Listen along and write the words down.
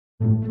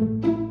Oh,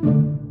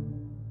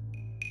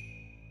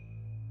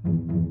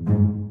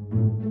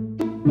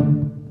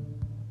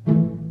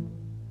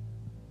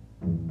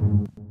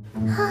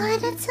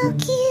 that's so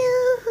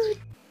cute.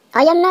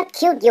 I am not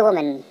cute, you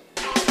woman.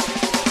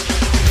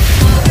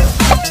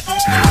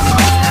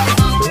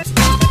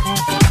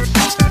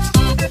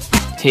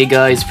 Hey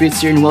guys,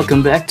 Fritz here and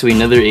welcome back to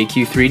another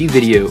AQ3D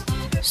video.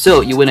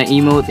 So, you wanna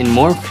emote in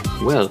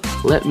Morph? Well,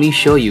 let me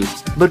show you.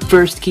 But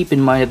first, keep in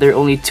mind that there are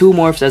only two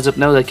morphs as of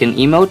now that can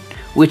emote,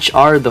 which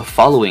are the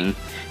following.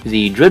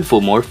 The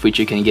Dreadful Morph, which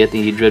you can get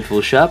in the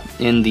Dreadful Shop,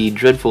 and the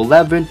Dreadful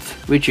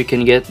Labyrinth, which you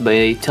can get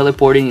by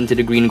teleporting into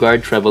the Green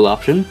Guard travel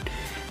option.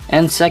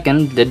 And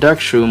second, the Dark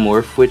Shroom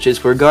Morph, which is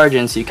for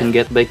Guardians you can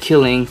get by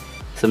killing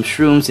some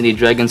shrooms in the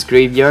Dragon's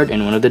Graveyard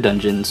and one of the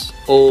dungeons.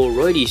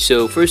 Alrighty,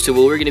 so first of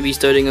all, we're going to be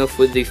starting off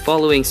with the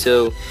following.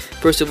 So,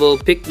 first of all,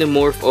 pick the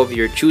morph of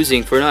your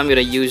choosing. For now, I'm going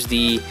to use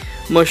the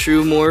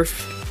Mushroom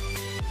Morph.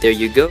 There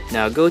you go.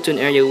 Now, go to an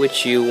area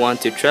which you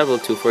want to travel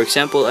to. For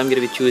example, I'm going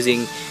to be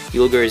choosing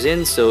Yulgar's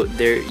Inn, so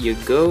there you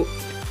go.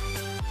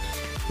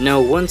 Now,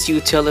 once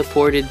you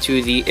teleported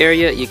to the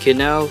area, you can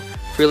now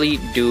freely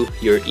do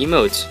your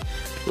emotes.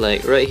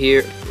 Like right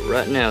here,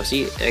 right now.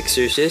 See,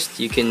 Exorcist,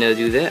 you can now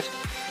do that.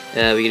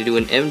 We're gonna do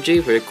an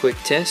MJ for a quick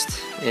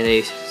test and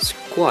a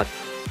squat.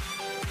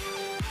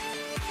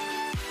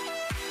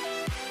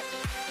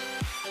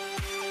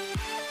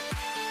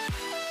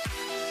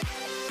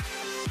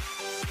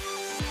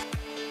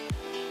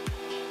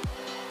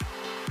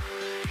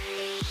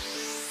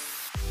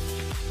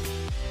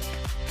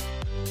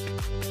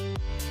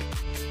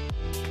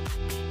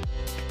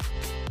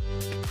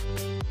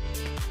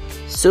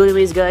 So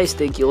anyways guys,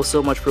 thank you all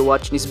so much for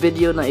watching this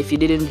video. Now if you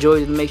did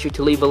enjoy it, make sure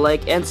to leave a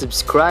like and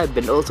subscribe,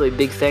 and also a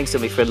big thanks to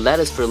my friend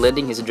Latus for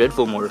lending his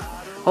Dreadful Morph.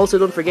 Also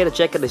don't forget to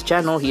check out his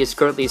channel. He is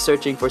currently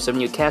searching for some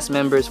new cast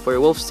members for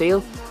Wolf's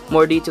Tale.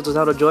 More details on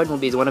how to join will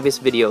be in one of his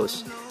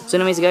videos. So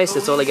anyways guys,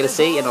 that's all I gotta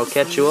say, and I'll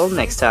catch you all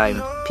next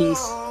time.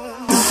 Peace.